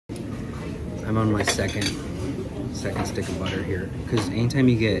I'm on my second stick of butter here. Because anytime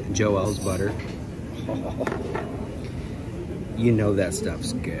you get Joel's butter, you know that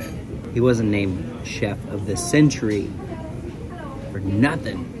stuff's good. He wasn't named Chef of the Century for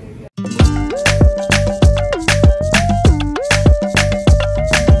nothing.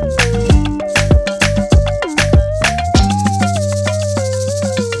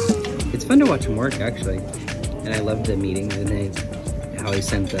 It's fun to watch him work, actually. And I loved the meeting and how he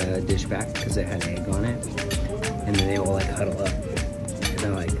sent the dish back because it had egg on it. And then they all like huddle up. And they're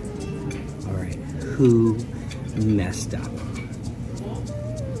like, all right, who messed up?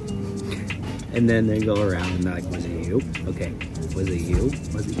 And then they go around and they're like, was it you? Okay, was it you?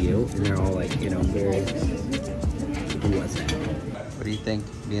 Was it you? And they're all like, you know, very, who was that? What do you think,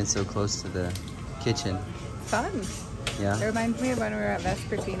 being so close to the kitchen? Fun. Yeah? It reminds me of when we were at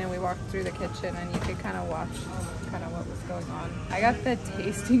Vespertina, we walked through the kitchen and you could kind of watch kind of what was going on. I got the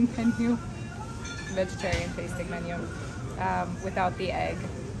tasting menu, vegetarian tasting menu, without the egg.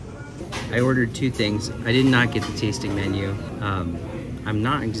 I ordered 2 things. I did not get the tasting menu. I'm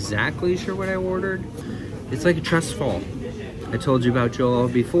not exactly sure what I ordered. It's like a trust fall. I told you about Joel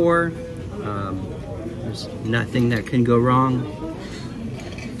before. There's nothing that can go wrong.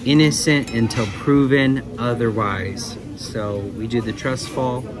 Innocent until proven otherwise. So we do the trust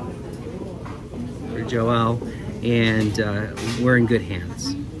fall for Joel, and we're in good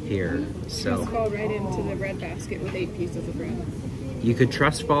hands here. So Trust fall right into the bread basket with 8 pieces of bread. you could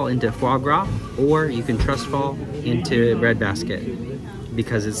trust fall into foie gras, or you can trust fall into bread basket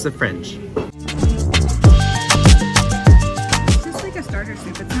because it's the French. It's just like a starter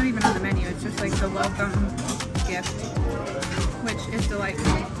soup. It's not even on the menu. It's just like the welcome gift, which is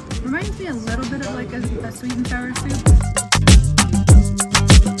delightful. Reminds me a little bit of like a sweet and sour soup.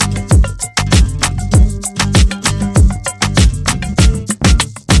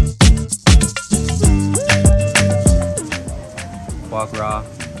 Foie gras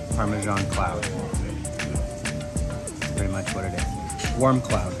Parmesan cloud. That's pretty much what it is. Warm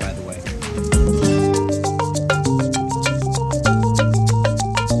cloud, by the way.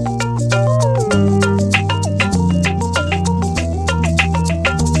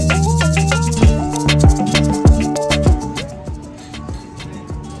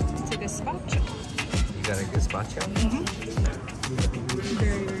 It's a gazpacho. You got a gazpacho? Mm-hmm.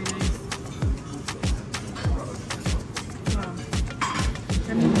 Very, very nice. Wow.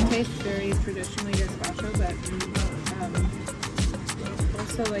 I mean, it tastes very traditionally gazpacho, but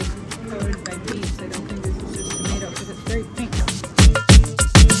also like colored by beets. I don't think this is just tomato because it's very pink.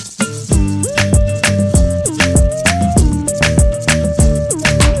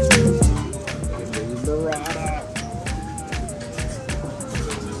 Oh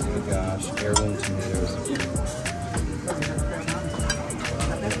my gosh, heirloom tomatoes.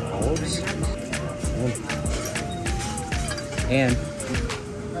 Olives. And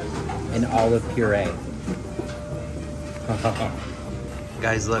an olive puree.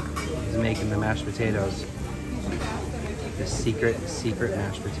 Guys, look, he's making the mashed potatoes. The secret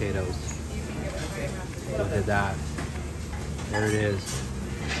mashed potatoes. Look at that. There it is.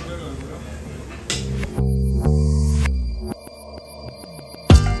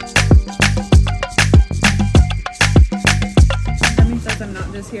 That means that I'm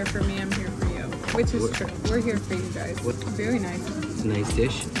not just here for me, I'm here for you. Which is true. We're here for you guys. Very nice. It's a nice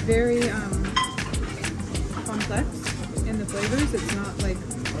dish. Very complex in the flavors. It's not like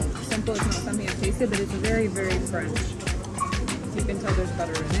simple. It's not something I've tasted, but it's very, very French. You can tell there's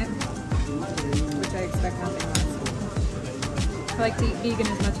butter in it, which I expect nothing less. I like to eat vegan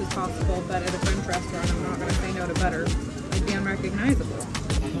as much as possible, but at a French restaurant, I'm not going to say no to butter. It'd be unrecognizable.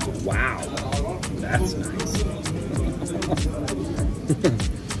 Wow, that's nice.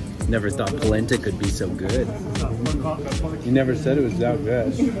 Never thought polenta could be so good. You never said it was that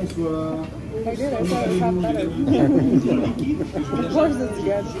good. I did. I thought it was better. Of course it's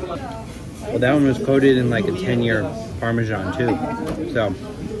good. Well, that one was coated in like a 10-year Parmesan too. So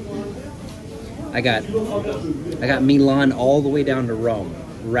I got Milan all the way down to Rome,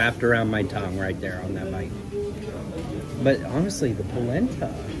 wrapped around my tongue right there on that bite. But honestly, the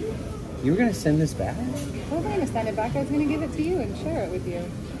polenta, you were gonna send this back? I wasn't going to send it back. I was going to give it to you and share it with you.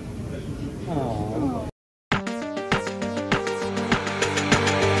 Oh.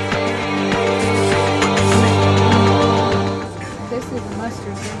 This is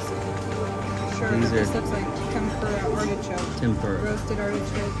mustard dressing. Sure, These this are- looks like tempura artichoke. Tempura. Roasted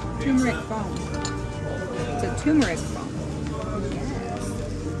artichoke. Turmeric foam. It's a turmeric foam. Yes.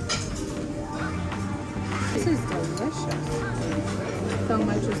 This is delicious. So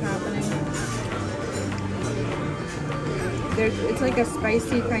much is happening. It's like a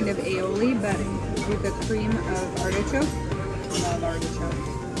spicy kind of aioli, but with a cream of artichoke. Love artichoke.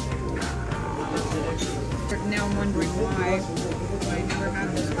 But now I'm wondering why I never had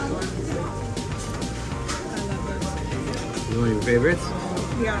this before. I love this. One of your favorites?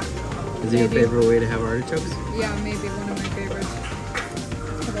 Yeah. Is it your favorite way to have artichokes? Yeah, maybe one of my favorites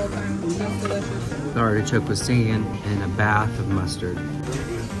of all time. That's delicious. The artichoke was singing in a bath of mustard.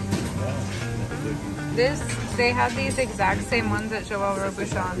 They had these exact same ones at Joël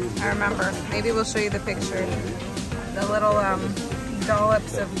Robuchon. I remember. Maybe we'll show you the picture. The little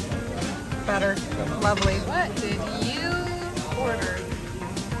dollops of butter. Lovely. What did you order?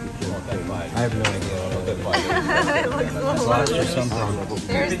 I have no idea what It looks a little lobster lovely. something.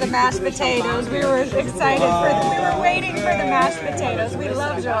 There's the mashed potatoes. We were excited for them. We were waiting for the mashed potatoes. We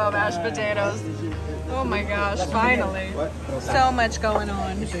love Joël mashed potatoes. Oh my gosh, finally. So much going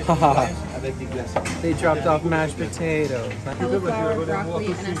on. They dropped off mashed potatoes. Cauliflower, broccoli,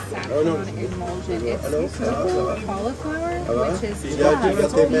 and a saffron emulsion. It's purple cauliflower, which is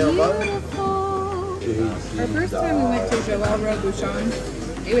just beautiful. Our first time we went to Joël Robuchon,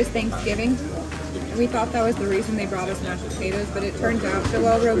 it was Thanksgiving. We thought that was the reason they brought us mashed potatoes, but it turns out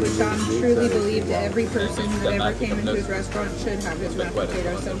Joël Robuchon truly believed every person that ever came into his restaurant should have his mashed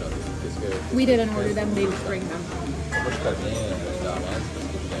potatoes. So we didn't order them, they just bring them.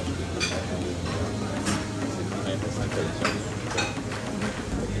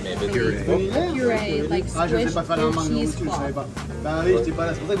 Puree, like squished full cheesecloth.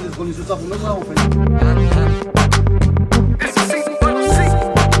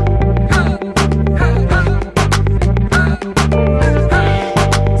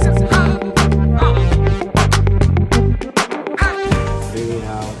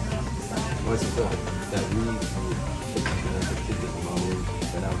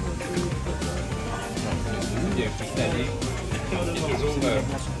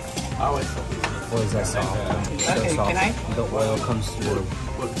 What is that soft? So soft. The oil comes through.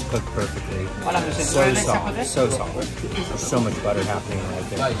 It's cooked perfectly. So soft. So soft. There's so much butter happening right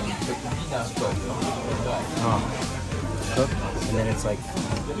there. Cooked, and then it's like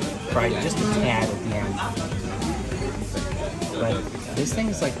fried just a tad at the end. But this thing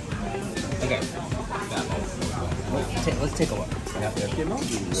is like, okay. Let's take a look.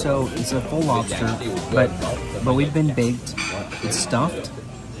 So it's a full lobster, but we've been baked. It's stuffed.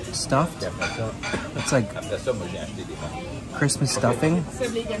 It's like Christmas stuffing,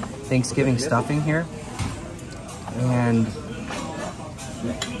 Thanksgiving stuffing here, and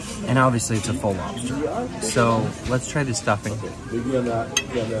obviously it's a full lobster. So let's try the stuffing.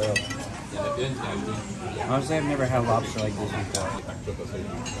 Honestly, I've never had lobster like this before.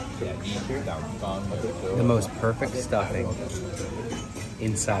 The most perfect stuffing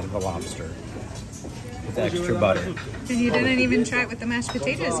inside of a lobster with extra butter. And you didn't even try it with the mashed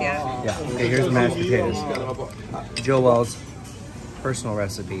potatoes yet. Yeah, okay, here's the mashed potatoes. Joel's personal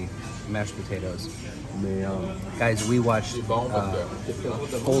recipe, mashed potatoes. Guys, we watched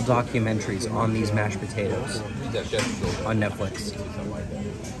full documentaries on these mashed potatoes on Netflix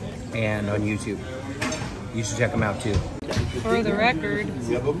and on YouTube. You should check them out too. For the record,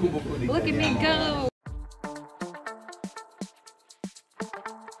 look at me go!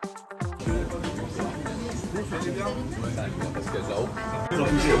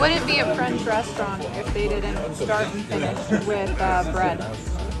 It wouldn't be a French restaurant if they didn't start and finish with bread.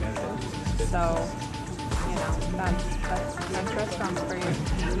 So, you know, that's French restaurants for you.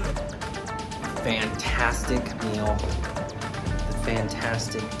 Fantastic meal.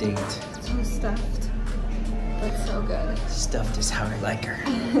 Fantastic date. So stuffed, but so good. Stuffed is how I like her.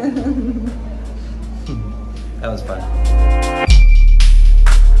 That was fun.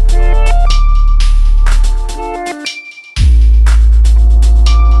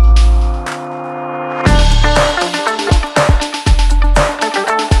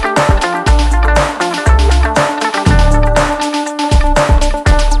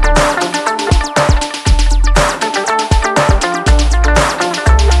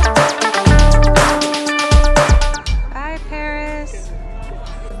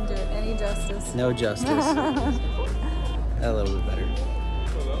 No justice. A little bit better.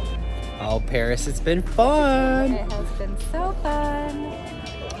 Oh, Paris, it's been fun. It has been so fun.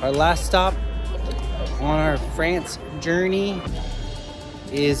 Our last stop on our France journey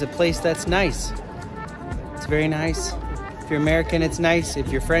is a place that's nice. It's very nice. If you're American, it's nice. If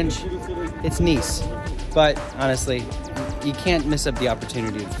you're French, it's Nice. But honestly, you can't miss up the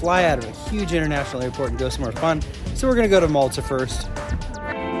opportunity to fly out of a huge international airport and go somewhere fun. So we're gonna go to Malta first.